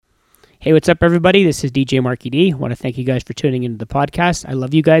Hey, what's up, everybody? This is DJ Marky D. I want to thank you guys for tuning into the podcast. I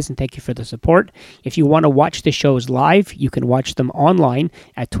love you guys and thank you for the support. If you want to watch the shows live, you can watch them online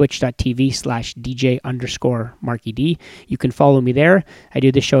at twitch.tv/DJ_Marky D. You can follow me there. I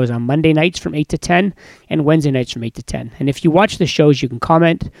do the shows on Monday nights from 8 to 10 and Wednesday nights from 8 to 10. And if you watch the shows, you can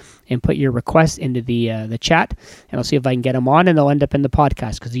comment and put your requests into the chat, and I'll see if I can get them on, and they'll end up in the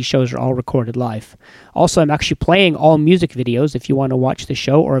podcast because these shows are all recorded live. Also, I'm actually playing all music videos. If you want to watch the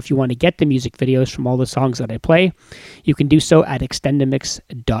show or if you want to get the music videos from all the songs that I play, you can do so at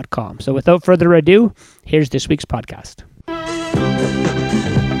extendamix.com. So without further ado, here's this week's podcast.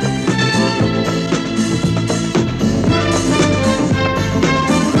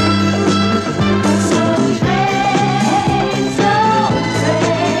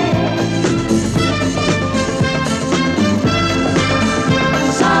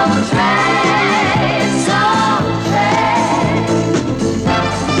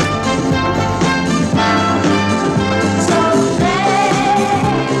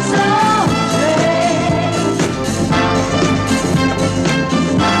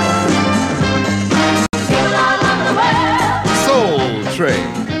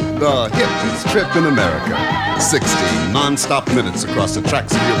 The hippest trip in America. 16 non-stop minutes across the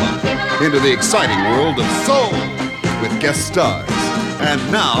tracks of your life into the exciting world of soul with guest stars. And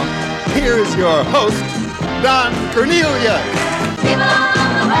now, here is your host, Don Cornelius. People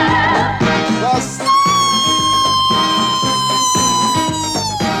on the world.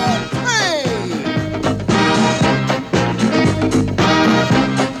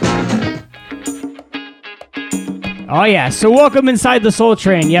 Oh yeah, so welcome inside the Soul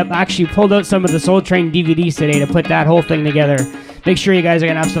Train. Yep, I actually pulled out some of the Soul Train DVDs today to put that whole thing together. Make sure you guys are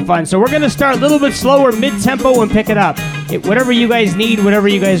going to have some fun. So we're going to start a little bit slower, mid-tempo, and pick it up. Whatever you guys need, whatever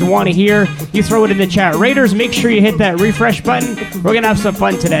you guys want to hear, you throw it in the chat. Raiders, make sure you hit that refresh button. We're going to have some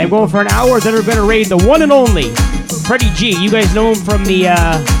fun today. I'm going for an hour, then we're going to raid the one and only Freddie G. You guys know him from the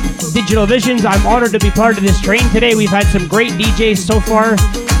Digital Visions. I'm honored to be part of this train today. We've had some great DJs so far.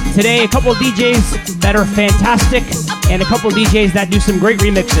 Today, a couple DJs that are fantastic, and a couple DJs that do some great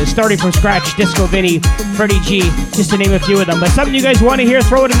remixes, starting from scratch, Disco Vinny, Freddie G, just to name a few of them. But something you guys want to hear,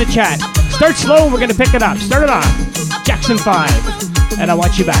 throw it in the chat. Start slow, we're going to pick it up. Start it off. Jackson 5. And I'll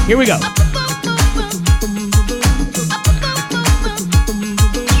watch you back. Here we go.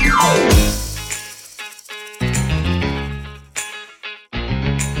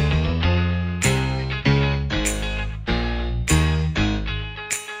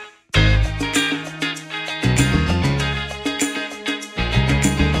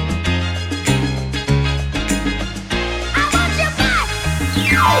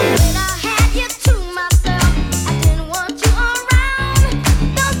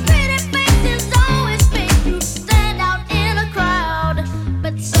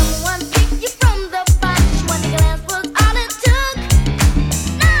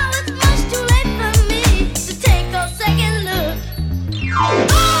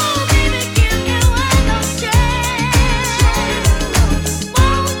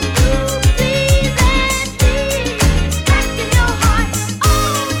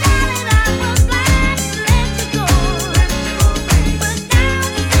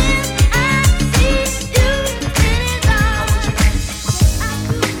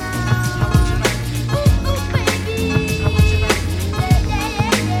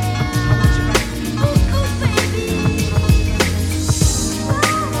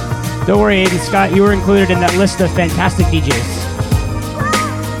 Don't worry, Aiden Scott, you were included in that list of fantastic DJs.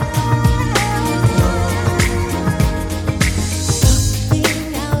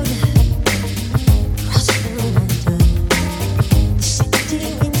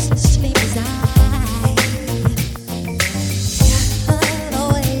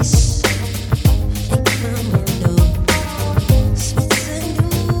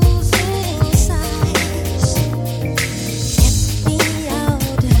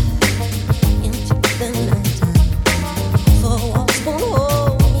 For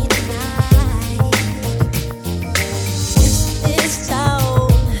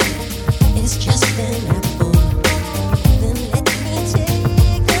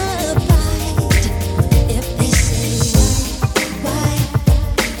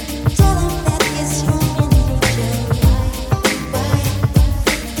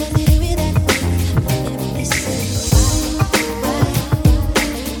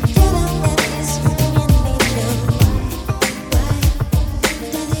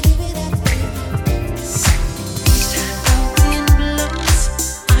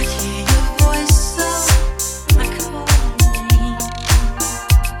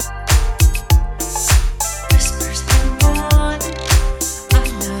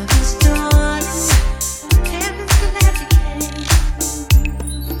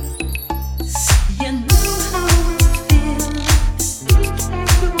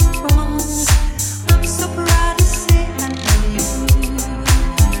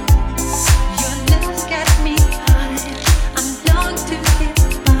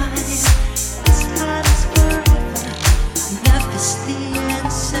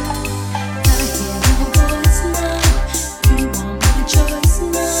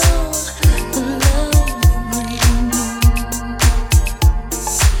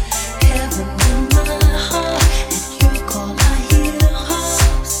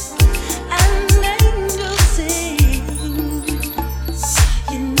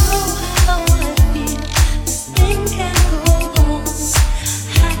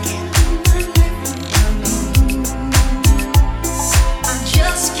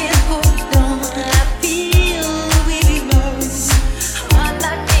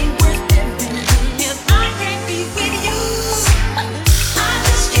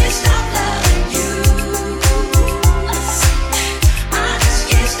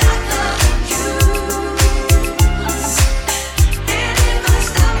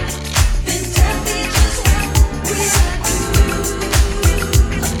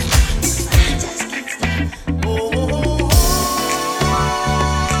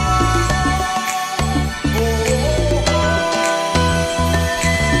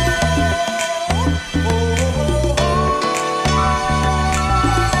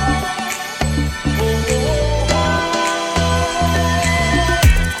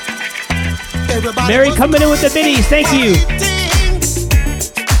Mary coming in with the biddies. Thank you.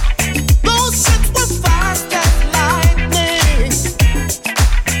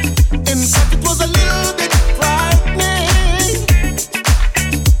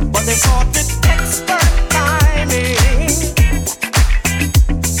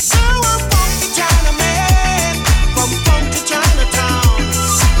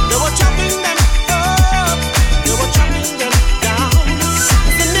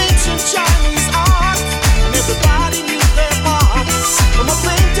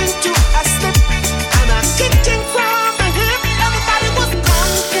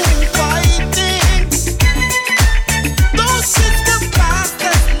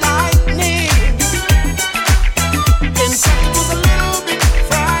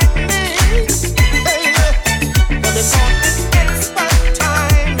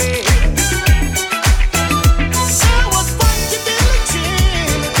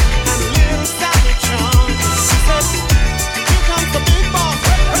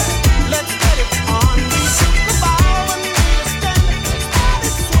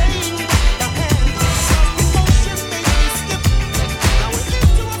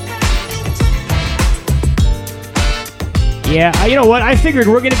 Yeah, you know what? I figured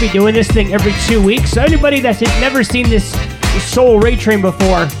we're going to be doing this thing every 2 weeks. So anybody that's never seen this Soul Ray Train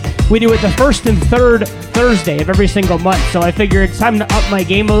before, we do it the first and third Thursday of every single month. So I figured it's time to up my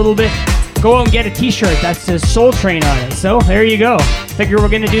game a little bit. Go out and get a t-shirt that says Soul Train on it. So there you go. Figure we're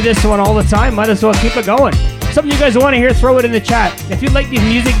going to do this one all the time. Might as well keep it going. Something you guys want to hear, throw it in the chat. If you like these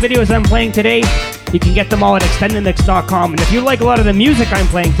music videos I'm playing today, you can get them all at extendedmix.com. And if you like a lot of the music I'm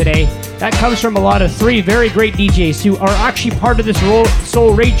playing today, that comes from a lot of 3 very great DJs who are actually part of this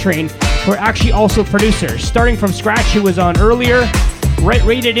Soul Ray Train, who are actually also producers. Starting from scratch, who was on earlier,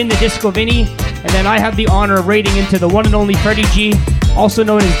 rated into Disco Vinny, and then I have the honor of rating into the one and only Freddie G, also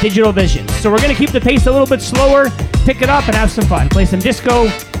known as Digital Visions. So we're going to keep the pace a little bit slower, pick it up, and have some fun. Play some disco,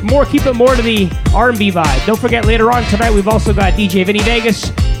 keep it more to the R&B vibe. Don't forget, later on tonight, we've also got DJ Vinny Vegas,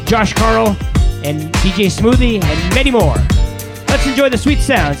 Josh Carl, and DJ Smoothie, and many more. Let's enjoy the sweet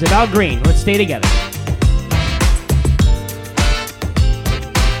sounds of Al Green. Let's stay together.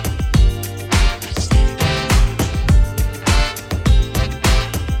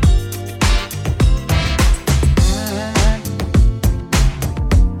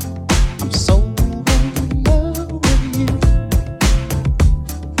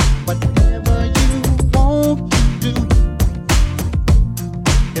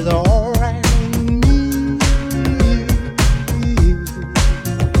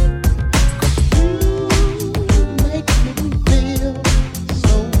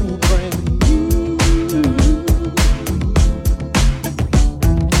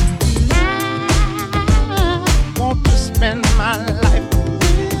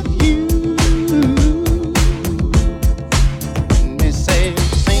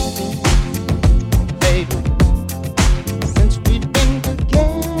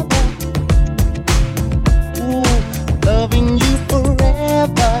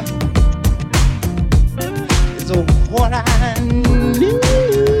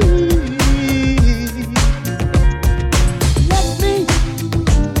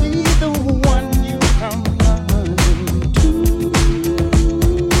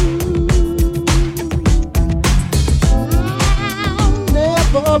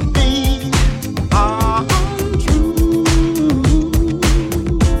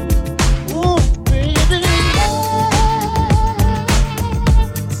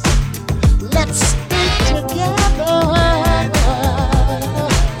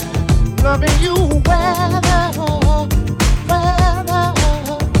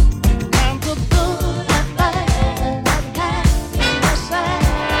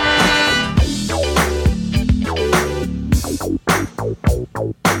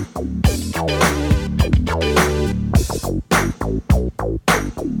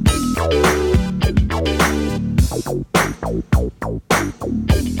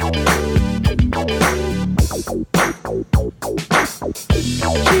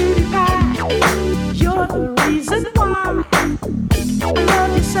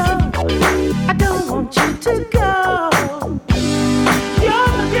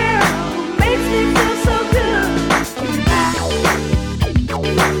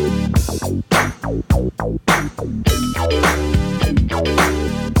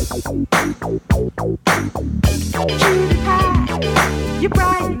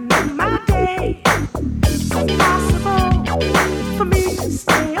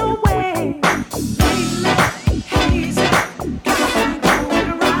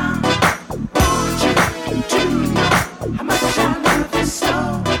 How much I love you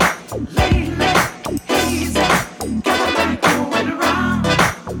so lately.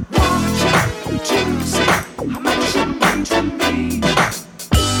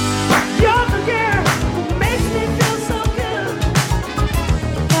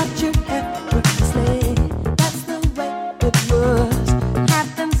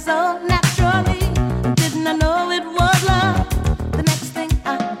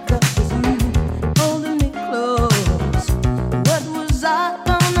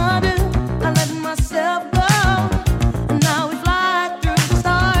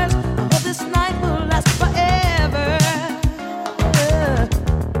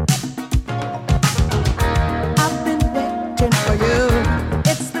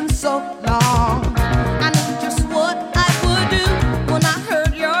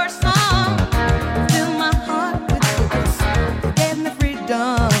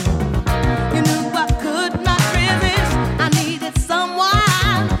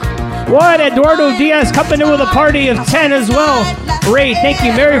 What? Eduardo Diaz coming in with a party of 10 as well. Ray, thank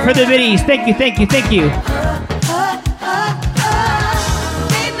you. Mary for the biddies. Thank you, thank you, thank you.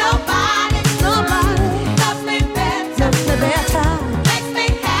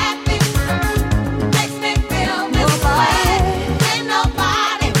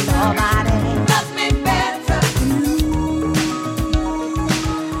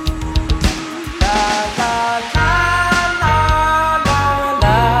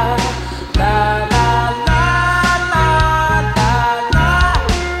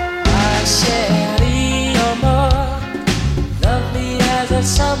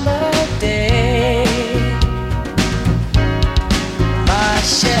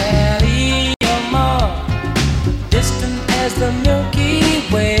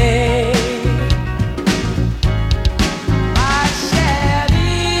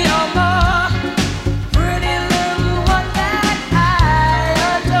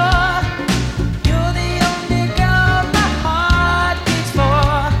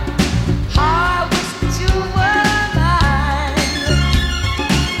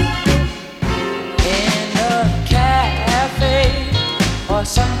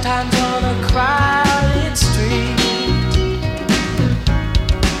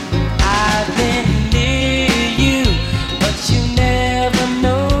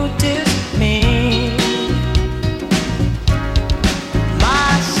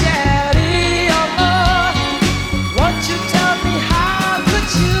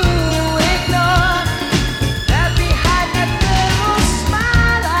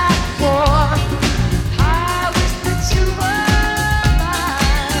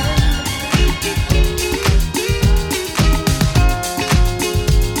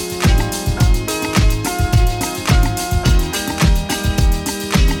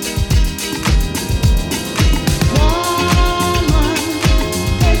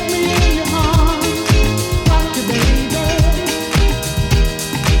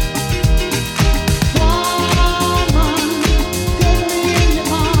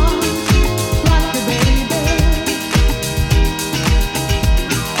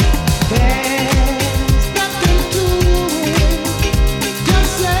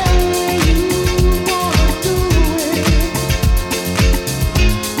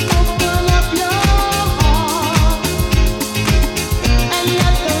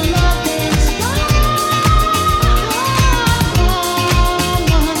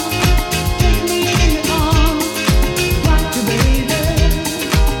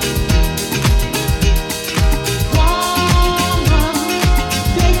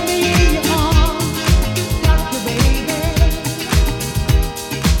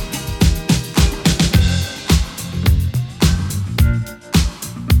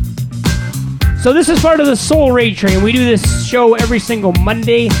 So this is part of the Soul Rage Train. We do this show every single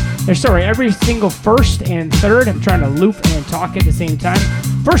Monday. Every single first and third. I'm trying to loop and talk at the same time.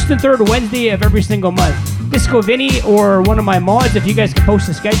 First and third Wednesday of every single month. Disco Vinny or one of my mods, if you guys can post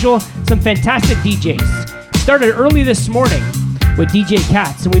a schedule, some fantastic DJs. Started early this morning with DJ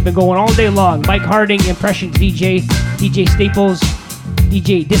Katz, and we've been going all day long. Mike Harding, Impressions DJ, DJ Staples,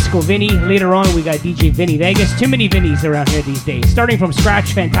 DJ Disco Vinny. Later on, we got DJ Vinny Vegas. Too many Vinnies around here these days. Starting from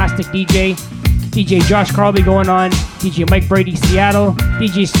scratch, fantastic DJ. DJ Josh Carlby going on, DJ Mike Brady Seattle,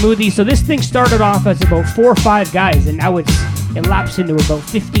 DJ Smoothie. So this thing started off as about 4 or 5 guys, and now it lapsed into about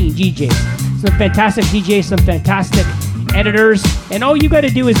 15 DJs. Some fantastic DJs, some fantastic editors, and all you got to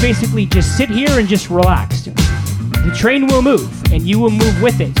do is basically just sit here and just relax. The train will move, and you will move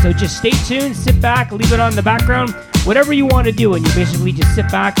with it. So just stay tuned, sit back, leave it on in the background, whatever you want to do, and you basically just sit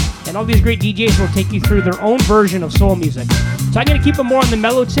back, and all these great DJs will take you through their own version of soul music. So I'm going to keep it more on the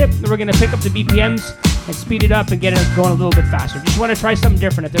mellow tip, and we're going to pick up the BPMs and speed it up and get it going a little bit faster. Just want to try something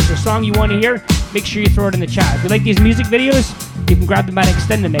different. If there's a song you want to hear, make sure you throw it in the chat. If you like these music videos, you can grab them at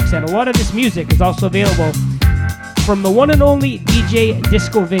Extend Mix, and a lot of this music is also available from the one and only DJ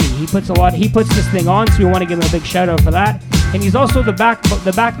Disco Vinny. He puts this thing on, so we want to give him a big shout out for that. And he's also the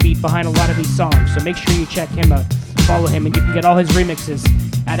backbeat behind a lot of these songs, so make sure you check him out, follow him, and you can get all his remixes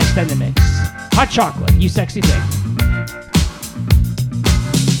at Extend Mix. Hot Chocolate, You Sexy Thing.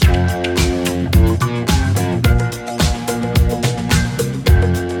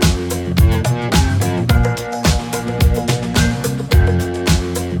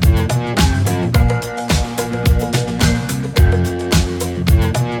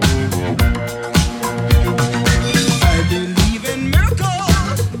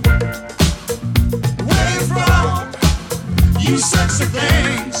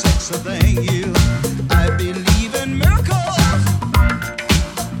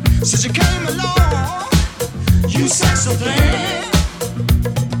 Since you came along, you sexy thing.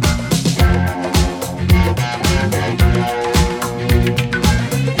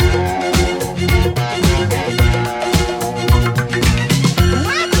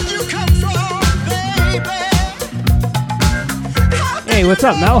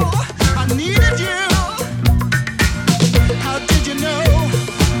 What's up, Mel? I needed you. How did you know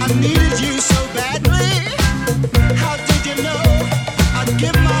I needed you so badly? How did you know I'd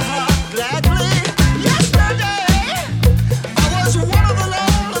give my heart gladly? Yesterday I was one of the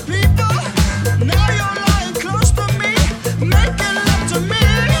lonely people. Now you're lying close to me, making love to me.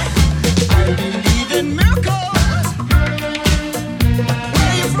 I believe in miracles. Where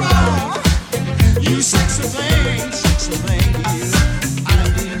are you from? You sexy thing, sexy thing.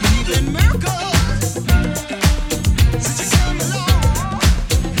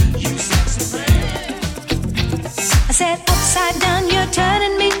 Upside down, you're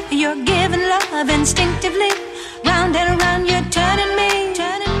turning me. You're giving love instinctively. Round and around, you're turning me.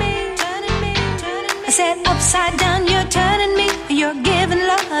 Turning me, turning me, turning me. I said, upside down, you're turning me. You're giving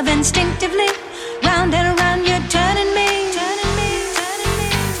love instinctively. Round and around, you're turning me. Turning me, turning me,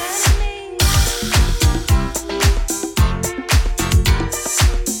 turning me.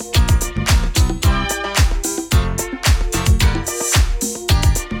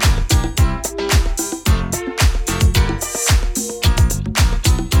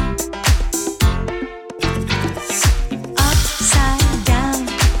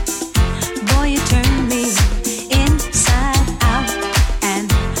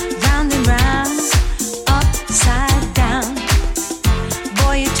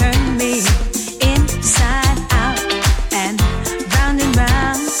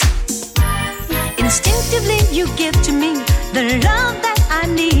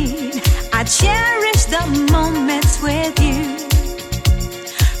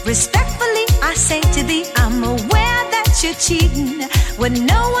 Respectfully, I say to thee, I'm aware that you're cheating when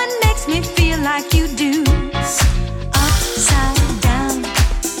no one makes me feel like you do. Upside down,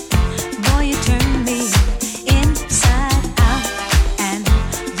 boy, you turn me inside out and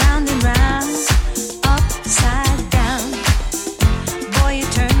round. Upside down, boy, you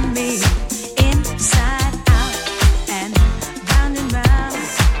turn me inside out and round.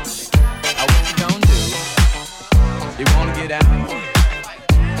 What you gonna do? You wanna get out?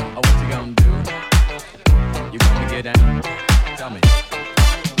 What you gonna do? You gonna get down? Tell me.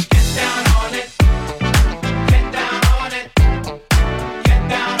 Get down on it. Get down on it. Get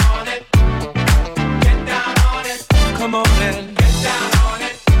down on it. Get down on it. Come on then. Get down on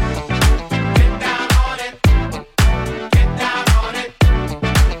it. Get down on it. Get down on it.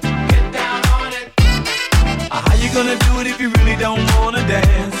 Get down on it. How you gonna do it if you really don't wanna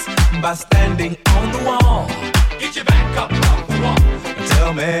dance? By standing on the wall. Get your back up off the wall.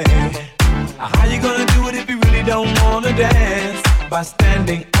 Tell me, how you gonna do it if you really don't wanna dance? By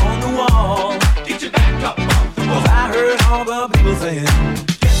standing on the wall. Get your back up off the wall. 'Cause I heard all the people saying,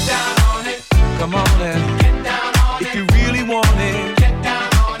 get down on it. Come on and get down on it. If you really want it, get down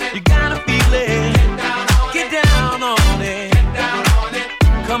on it. You gotta feel it. Get down on it. Get down on it. Get down on it.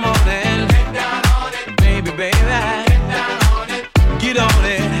 Come on and get down on it. Baby, baby. Get down on it. Get on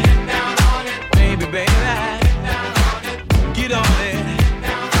it. Get down on it. Baby, baby. Get on it.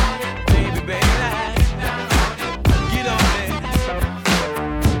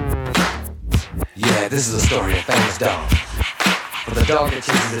 Yeah, this is a story of famous dog. But the dog that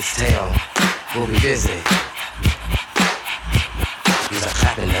chases its tail will be busy. These are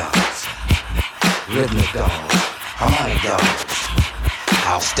clapping dogs, rhythmic dogs, harmonic dogs,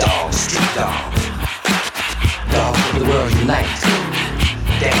 house dogs, street dogs, dogs of the world unite,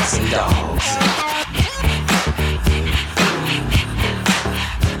 dancing dogs.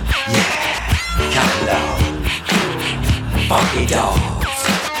 Yeah, counting dogs, funky dogs.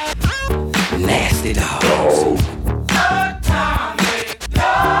 Nasty dogs. Atomic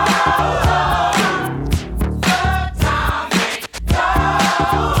dog. Atomic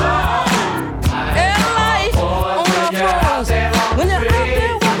dog. And life on the floors. When you're out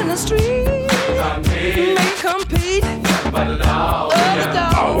there walking the street, may compete. But the dog.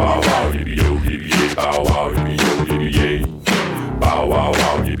 Bow wow wow, yippee yo, yippee yay. Bow wow, yippee yo, yippee yay. Bow wow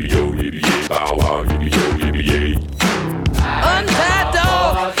wow, yippee yo, yippee yay. Bow wow, yippee yo, yippee yay. Untied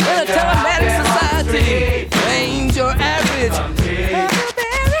dog in a telematic society ain't your average.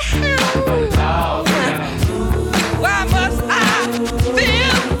 Why must I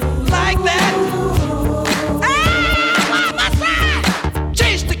feel like that? Why must I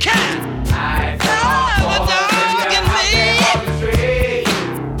chase the cat? The dog in me.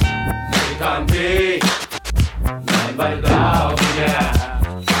 You can't be nothing but a dog, yeah.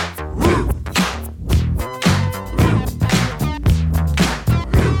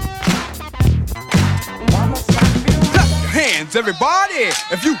 Everybody,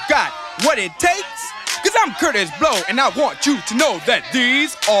 if you got what it takes, 'cause I'm Curtis Blow and I want you to know that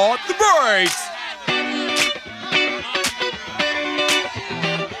these are the breaks.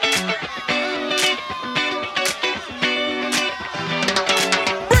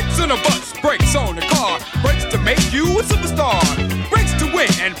 with Superstar. Breaks to win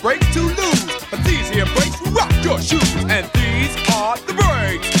and breaks to lose. But these here breaks rock your shoes. And these are the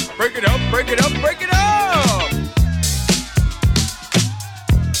breaks. Break it up, break it up, break it up.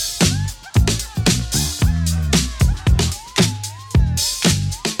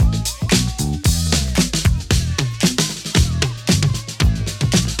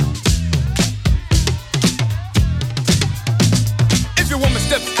 If your woman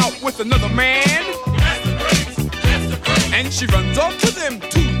steps out with another man, that's the breaks, that's the breaks. And she runs off to them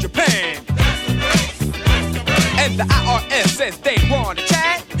to Japan, that's the breaks, that's the breaks. And the IRS says they want to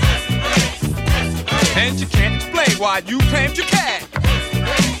chat, that's the breaks, that's the breaks. And you can't explain why you claimed your cat, that's the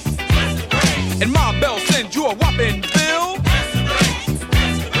breaks, that's the breaks. And Ma Bell sends you a whopping bill, that's the breaks,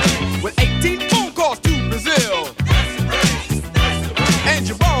 that's the breaks. With 18 phone calls to Brazil, that's the breaks, that's the breaks. And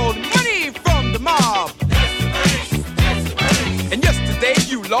you borrowed money from the mob, that's the breaks, that's the breaks. And yesterday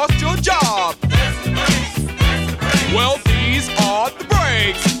you lost your job. Well, these are the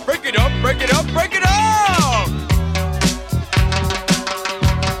breaks. Break it up, break it up, break it up.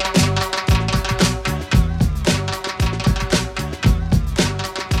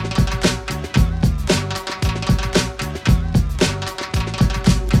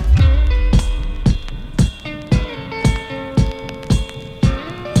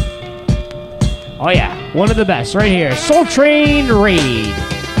 Oh yeah, one of the best right here. Soul Train Raid.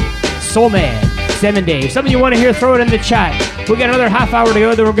 Soul Man, 7 days. Something you want to hear, throw it in the chat. We got another half hour to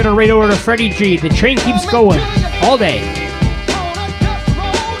go, then we're going to raid over to Freddie G. The train keeps going all day.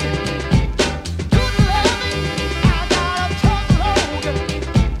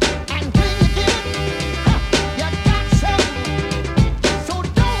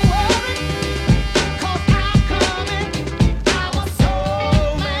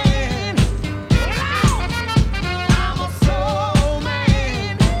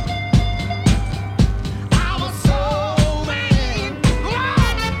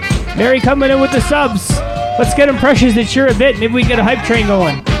 Mary coming in with the subs. Let's get them precious and sure a bit. Maybe we get a hype train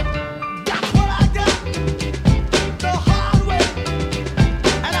going.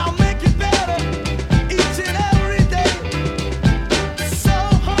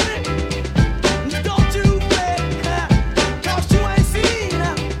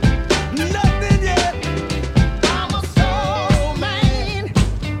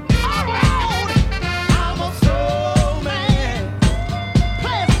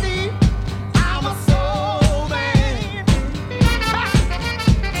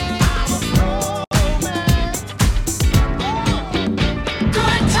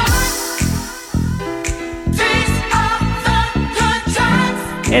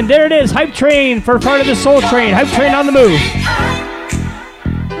 And there it is, Hype Train for part of the Soul Train. Hype Train on the move.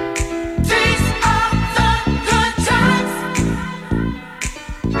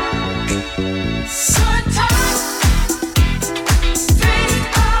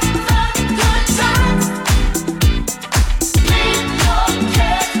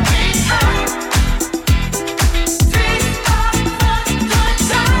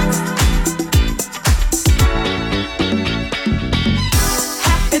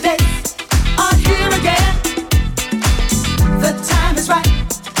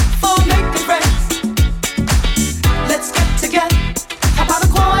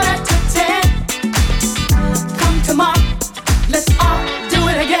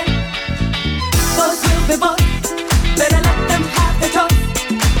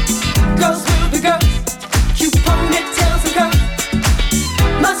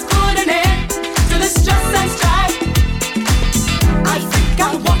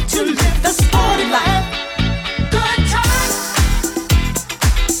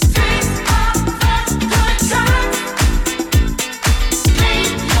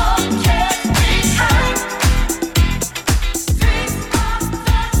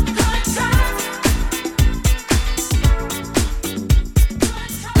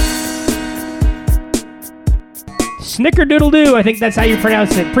 Snickerdoodle-doo, I think that's how you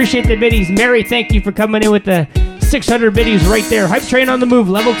pronounce it. Appreciate the biddies. Mary, thank you for coming in with the 600 biddies right there. Hype Train on the move,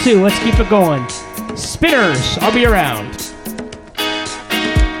 level 2. Let's keep it going. Spinners, I'll be around.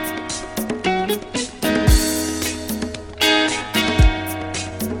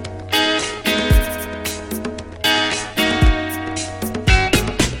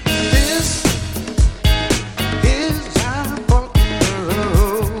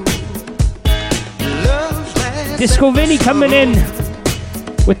 Disco Vinny coming in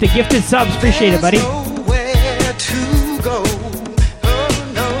with the gifted subs. Appreciate it, buddy.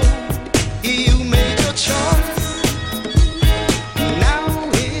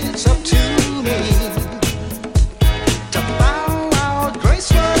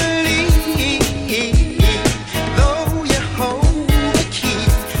 Though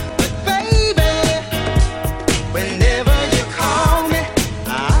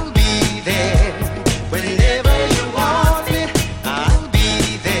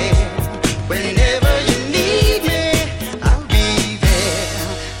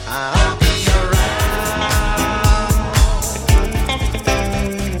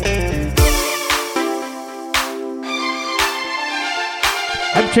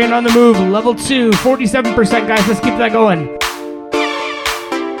Hype Train on the move, level 2, 47%, guys. Let's keep that going.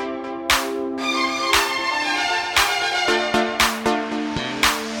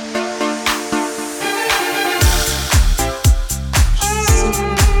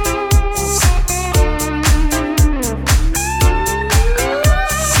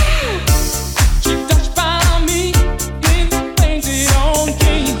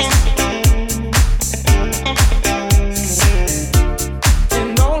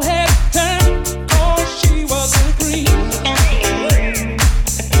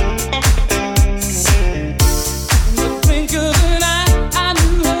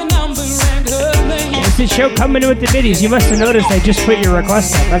 Show coming in with the biddies. You must have noticed I just put your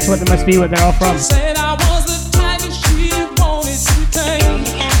request up. That's what it must be, what they're all from. Said I was the type that she wanted to take.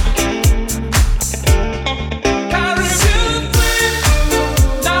 Caribbean queen,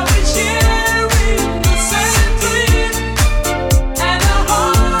 now we're sharing the same dream, and our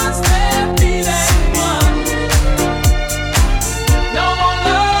hearts they're beating one. No more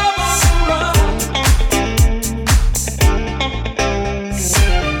love on the run.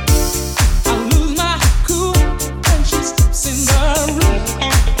 I lose my cool when she steps in the room.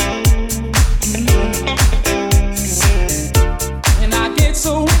 And I get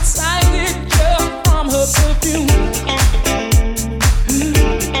so excited just from her perfume.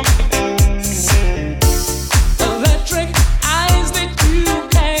 Electric eyes that you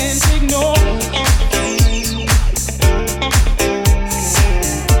can't ignore.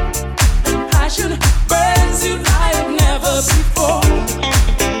 Passion burns you like never before.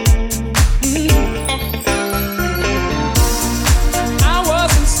 I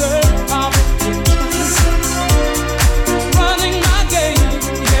wasn't certain of it. Running my game,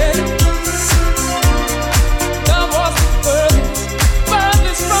 yeah. Love was the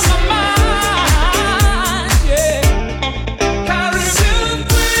furthest from my mind, yeah. Caribbean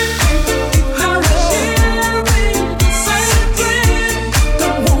queen, now we're sharing the same dream.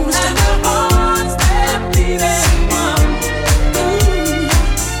 Don't wanna stop our hearts, they're beating one.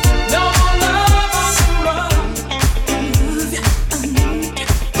 No more love on the run.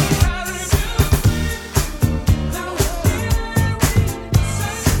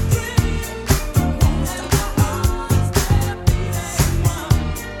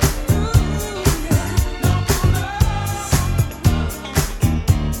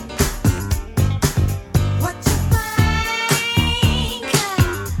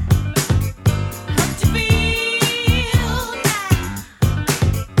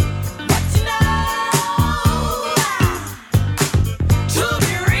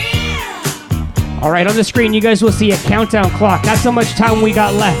 All right, on the screen, you guys will see a countdown clock. That's how much time we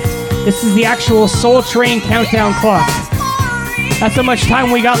got left. This is the actual Soul Train countdown clock. That's how much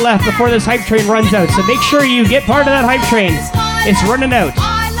time we got left before this hype train runs out. So make sure you get part of that hype train. It's running out.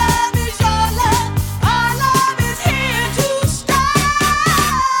 Our love is your love. Our love is here to stay.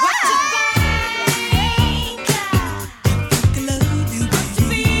 What you think? I love you. What you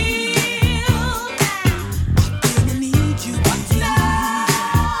feel? I need you. What you know?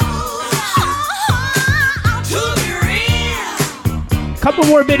 To be real. Couple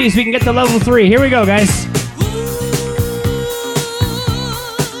more biddies, we can get to level 3. Here we go, guys.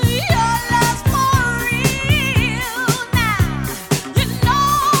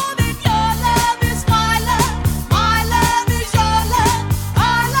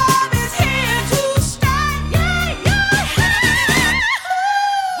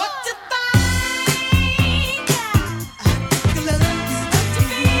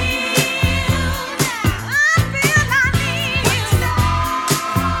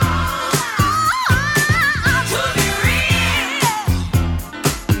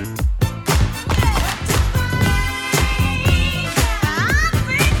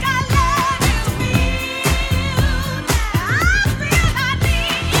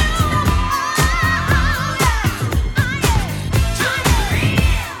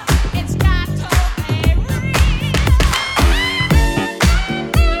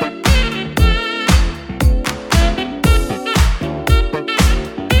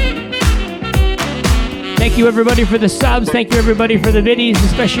 Thank you everybody for the subs. Thank you everybody for the biddies,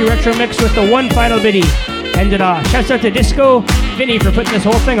 especially Retro Mix with the one final biddy. End it off. Shouts out to Disco Vinny for putting this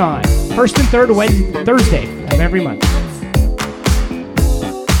whole thing on. First and third Thursday of every month.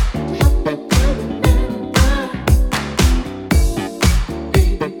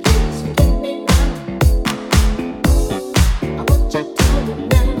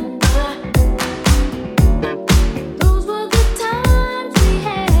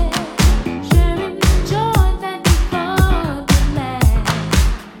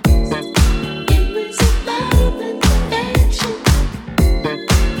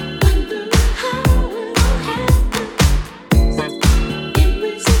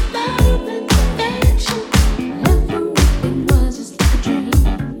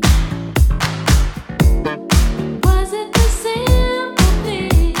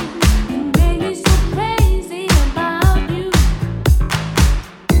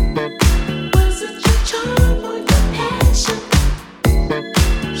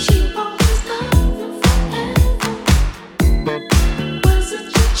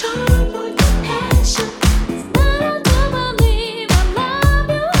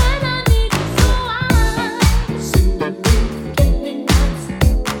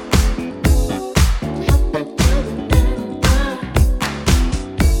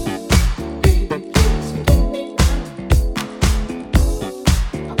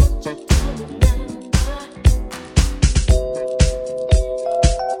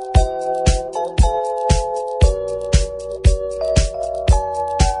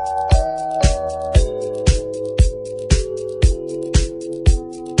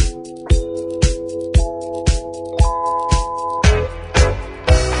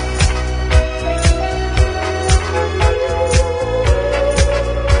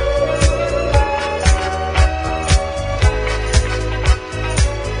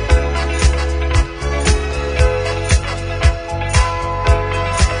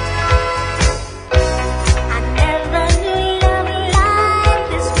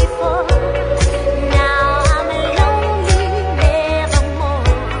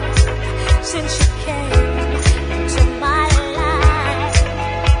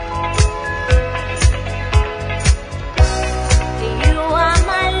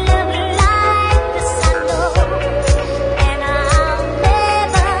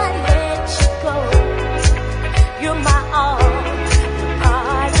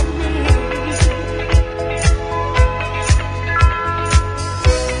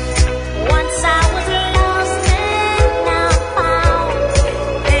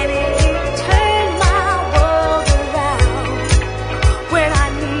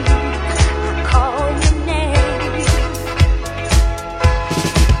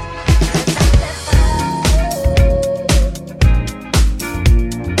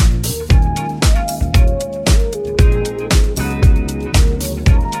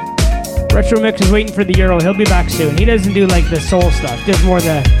 Astro Mix is waiting for the Euro. He'll be back soon. He doesn't do like the soul stuff. He does more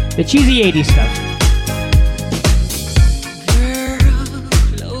the cheesy 80s stuff.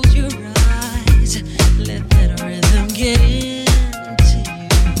 Close your eyes, let that rhythm get into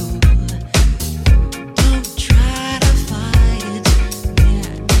you. Don't try to fight,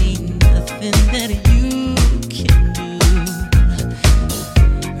 there ain't nothing that you can do.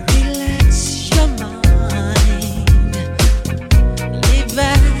 Relax your mind, lay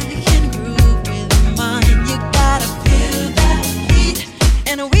back and groove with mine. You gotta feel that beat,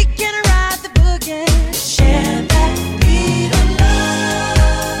 and we can ride the boogie. Share that beat of love.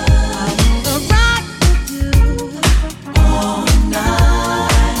 I wanna rock with you all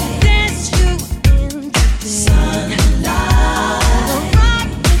night. Dance you into the sunlight. I wanna rock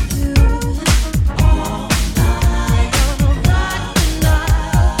with you all night. I wanna rock the night.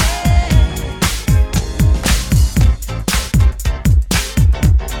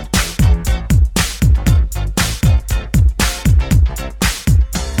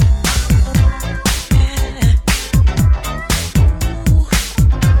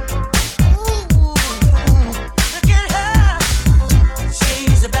 Look at her.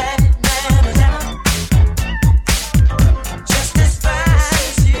 She's a bad mamma, just as fine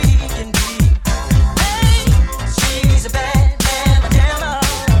as she can be. Hey, she's a bad mamma,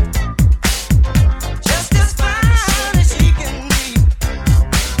 just as fine as she can be.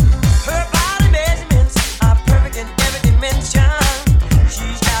 Her body measurements are perfect in every dimension.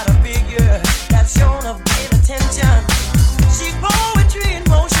 She's got a figure that's shown of great attention. She's poetry in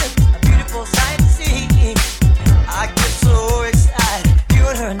motion, a beautiful sight to see. I get so excited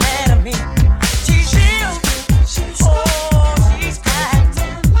viewing her anatomy. She's ill, oh, she's cracked,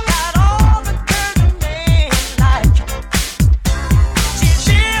 got all the curves a man like. She's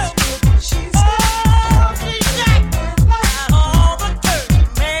ill, oh, she's jacked, got all the curves a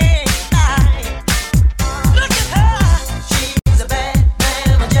man like. Look at her, she's a bad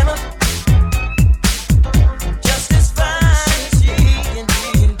mamma jamma, just as fine as she can be.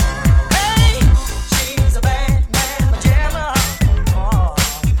 Hey, she's a bad mamma jamma, oh,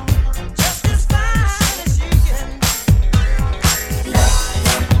 just as fine as she can be.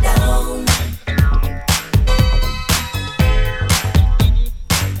 Down.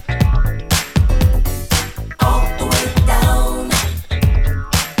 All the way down.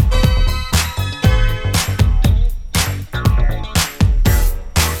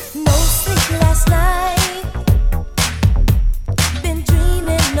 No sleep last night. Been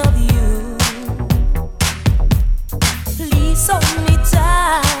dreaming of you. Please hold me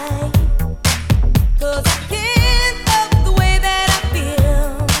tight, 'cause I can't help the way that I feel.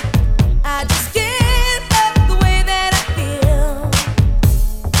 I just can't help the way that I feel.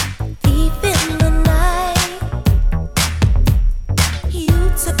 Deep in the night, you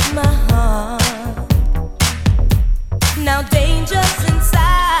took my heart. Now danger's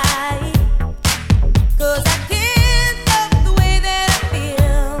inside, 'cause I can't help the way that I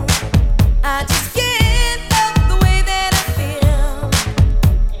feel. I just can't help the way that I feel.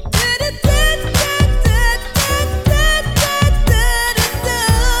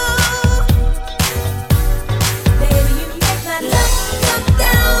 Baby, you make my love come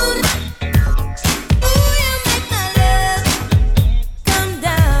down. Ooh, you make my love come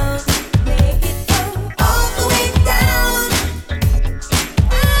down. Make it go all the way down.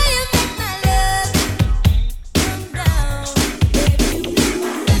 Ah, you make my love come down.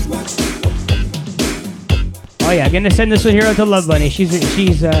 Oh yeah, gonna send this one here out to Love Bunny. She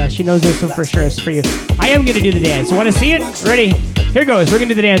knows this one for sure. It's for you. I am gonna do the dance. Want to see it? Ready? Here goes. We're gonna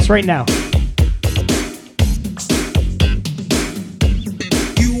do the dance right now.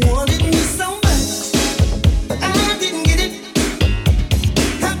 You wanted me so much, but I didn't get it.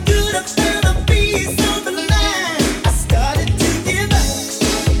 How could I find a piece of the line? I started to give up,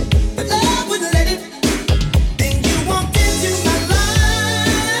 but love wouldn't let it. Then you walked into my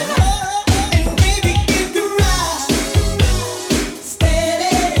life, and baby, get the ride.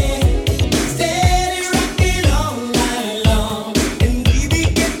 Steady, steady, rocking all night long, and baby,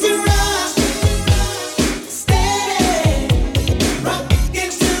 get the ride. Oh,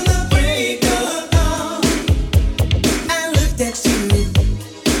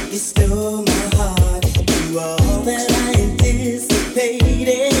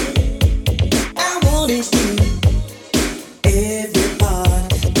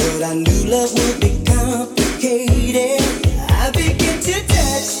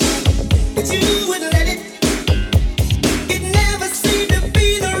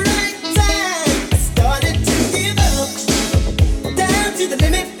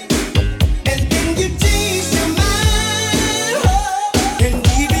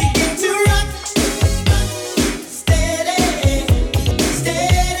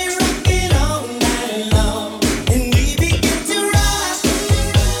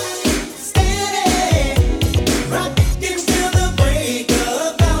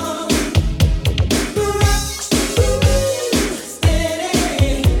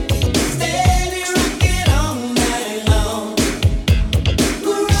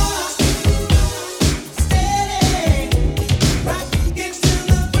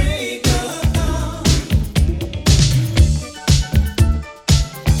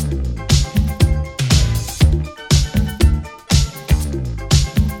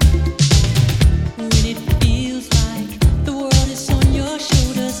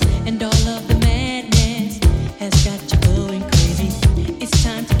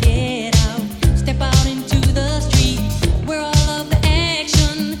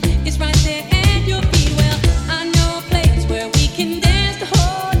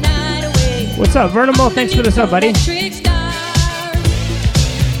 what's up? Vertimal, thanks for the sub, buddy. Electric star.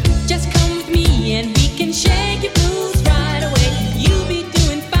 Just come with me and we can shake your blues right away. You'll be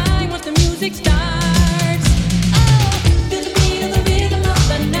doing fine once the music starts. Oh, feel the beat of the rhythm of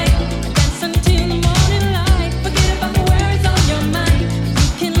the night. Dance until the morning light. Forget about the worries on your mind.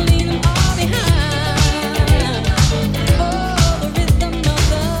 You can leave them all behind. Oh, the rhythm of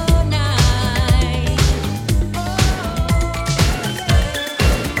the night.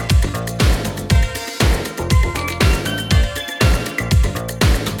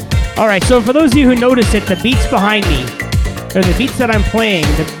 All right, so for those of you who notice it, the beats behind me, or the beats that I'm playing,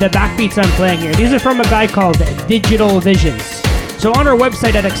 the back beats I'm playing here, these are from a guy called Digital Visions. So on our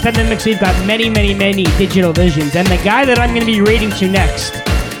website at Extended Mix, we've got many Digital Visions, and the guy that I'm going to be rating to next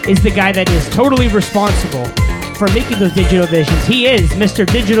is the guy that is totally responsible for making those Digital Visions. He is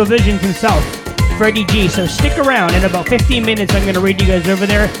Mr. Digital Visions himself, Freddie G. So stick around. In about 15 minutes, I'm going to read you guys over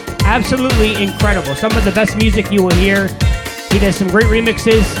there. Absolutely incredible. Some of the best music you will hear. He does some great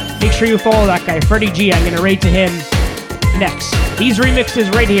remixes. Make sure you follow that guy, Freddie G. I'm going to rate to him next. These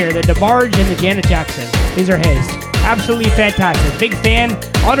remixes right here, the DeBarge and the Janet Jackson, these are his. Absolutely fantastic. Big fan.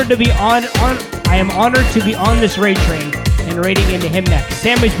 Honored to be on. I am honored to be on this raid train and rating into him next.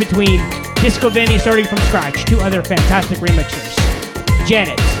 Sandwiched between Disco Vanny starting from scratch, two other fantastic remixers.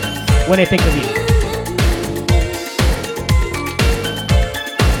 Janet, what do I think of you?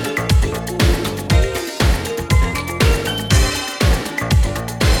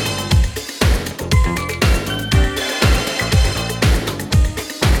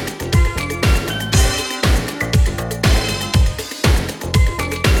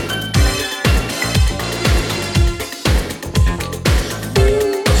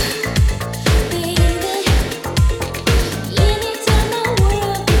 Anytime the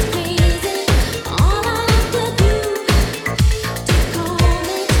world gets crazy,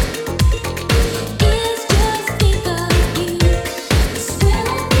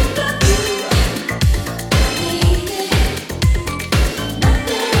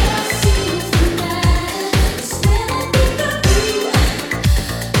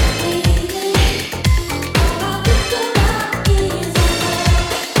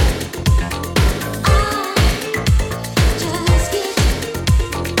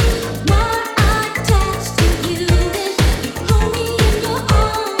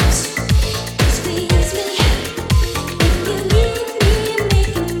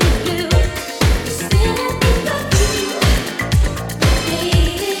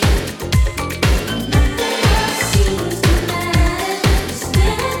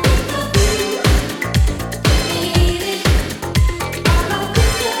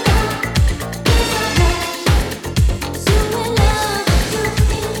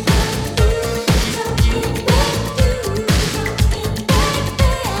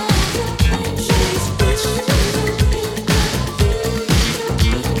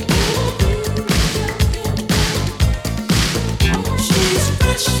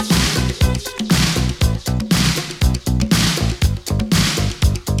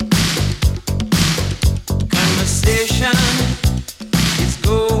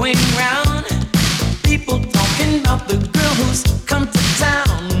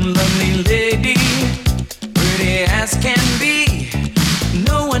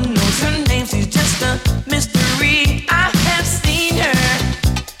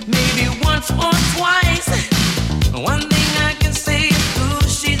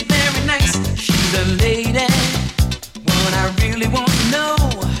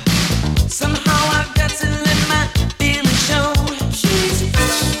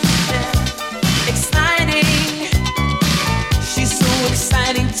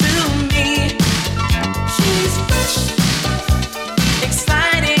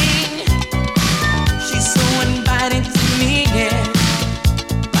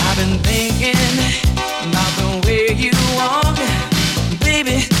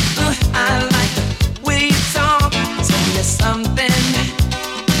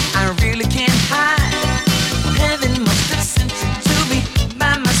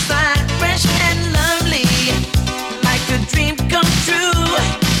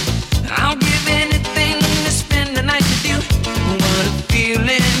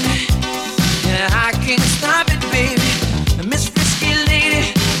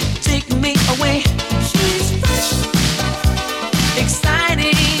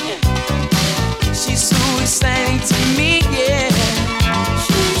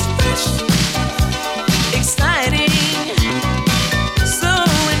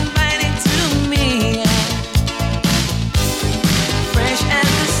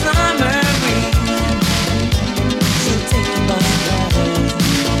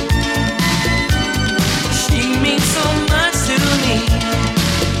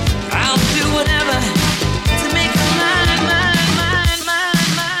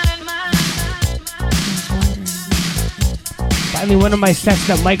 apparently one of my sets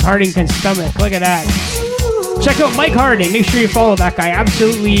that Mike Harding can stomach. Look at that. Check out Mike Harding. Make sure you follow that guy.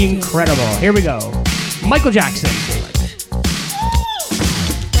 Absolutely incredible. Here we go. Michael Jackson.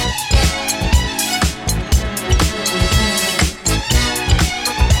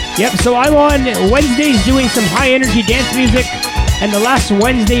 Yep, so I'm on Wednesdays doing some high energy dance music, and the last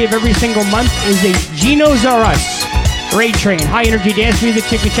Wednesday of every single month is a Geno's R Us Raid Train high energy dance music.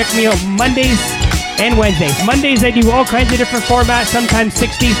 Check me out Mondays and Wednesdays. Mondays I do all kinds of different formats, sometimes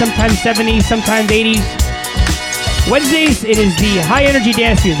 60s, sometimes 70s, sometimes 80s. Wednesdays it is the high energy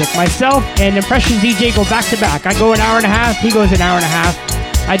dance music. Myself and Impressions DJ go back to back. I go an hour and a half, he goes an hour and a half.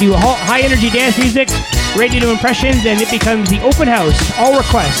 I do high energy dance music, radio impressions, and it becomes the open house, all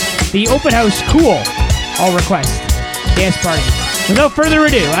requests. The open house, cool, all requests dance party. Without further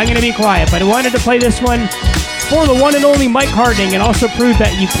ado, I'm going to be quiet, but I wanted to play this one for the one and only Mike Harding and also prove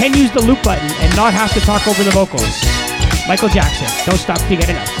that you can use the loop button and not have to talk over the vocals. Michael Jackson, don't stop till you get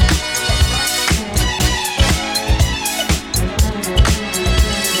enough.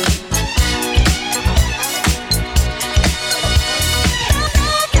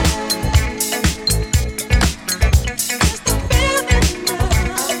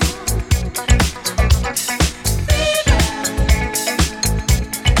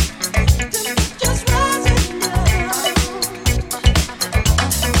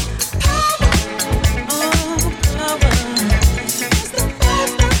 Oh, power.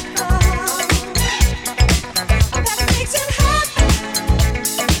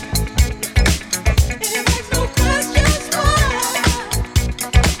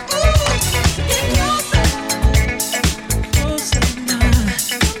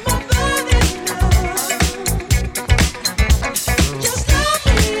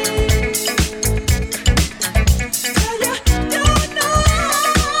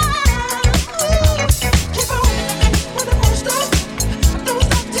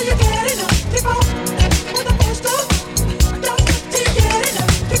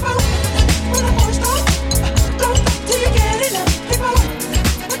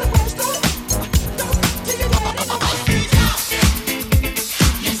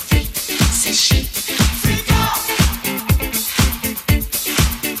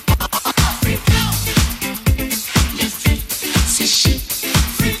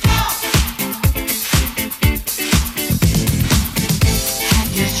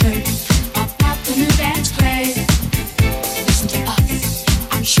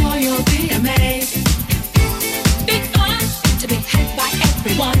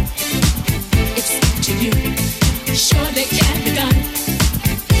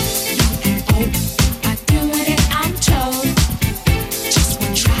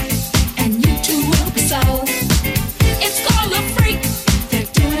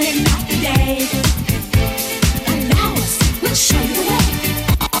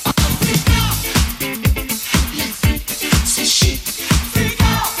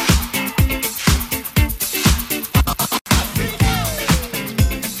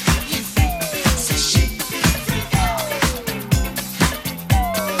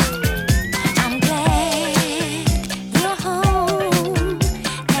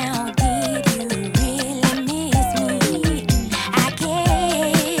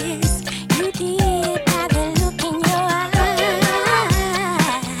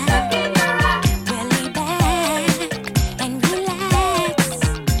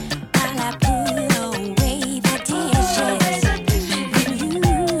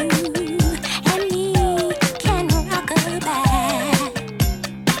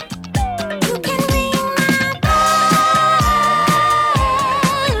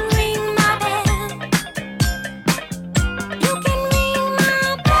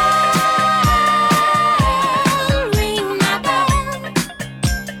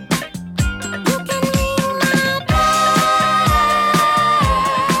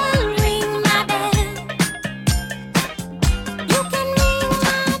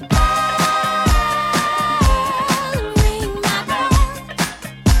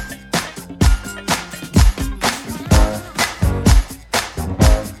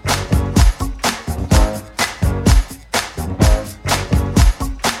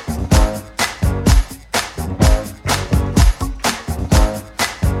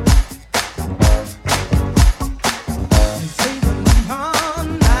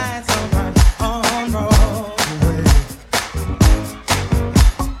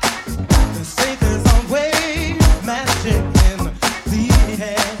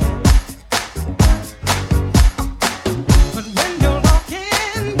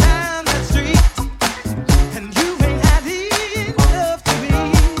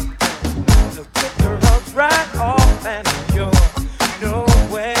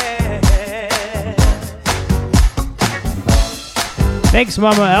 Thanks,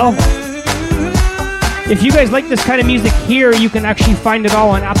 Mama L. If you guys like this kind of music here, you can actually find it all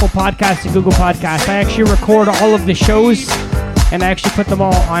on Apple Podcasts and Google Podcasts. I actually record all of the shows, and I actually put them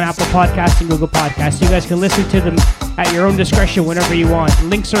all on Apple Podcasts and Google Podcasts. So you guys can listen to them at your own discretion whenever you want.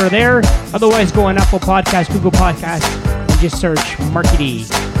 Links are there. Otherwise, go on Apple Podcasts, Google Podcasts, and just search Marky D.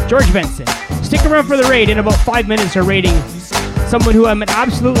 George Benson. Stick around for the raid. In about 5 minutes, we're raiding someone who I'm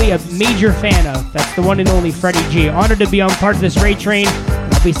absolutely a major fan of. That's the one and only Freddie G. Honored to be on part of this raid train.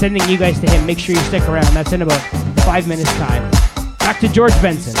 I'll be sending you guys to him. Make sure you stick around. That's in about 5 minutes' time. Back to George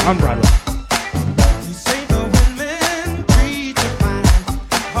Benson on Broadway.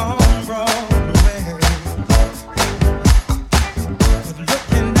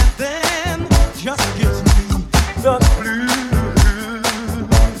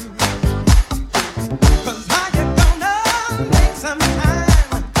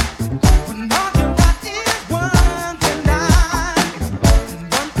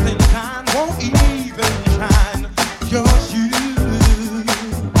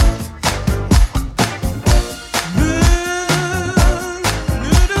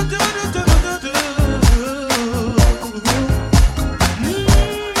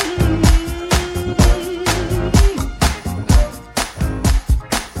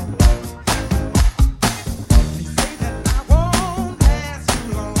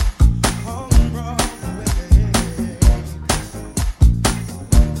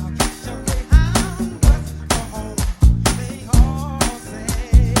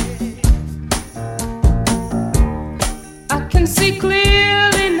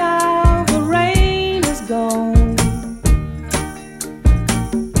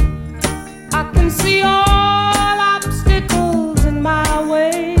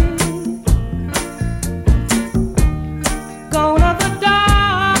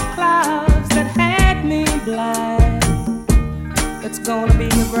 It's gonna be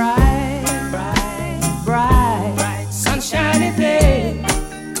a bright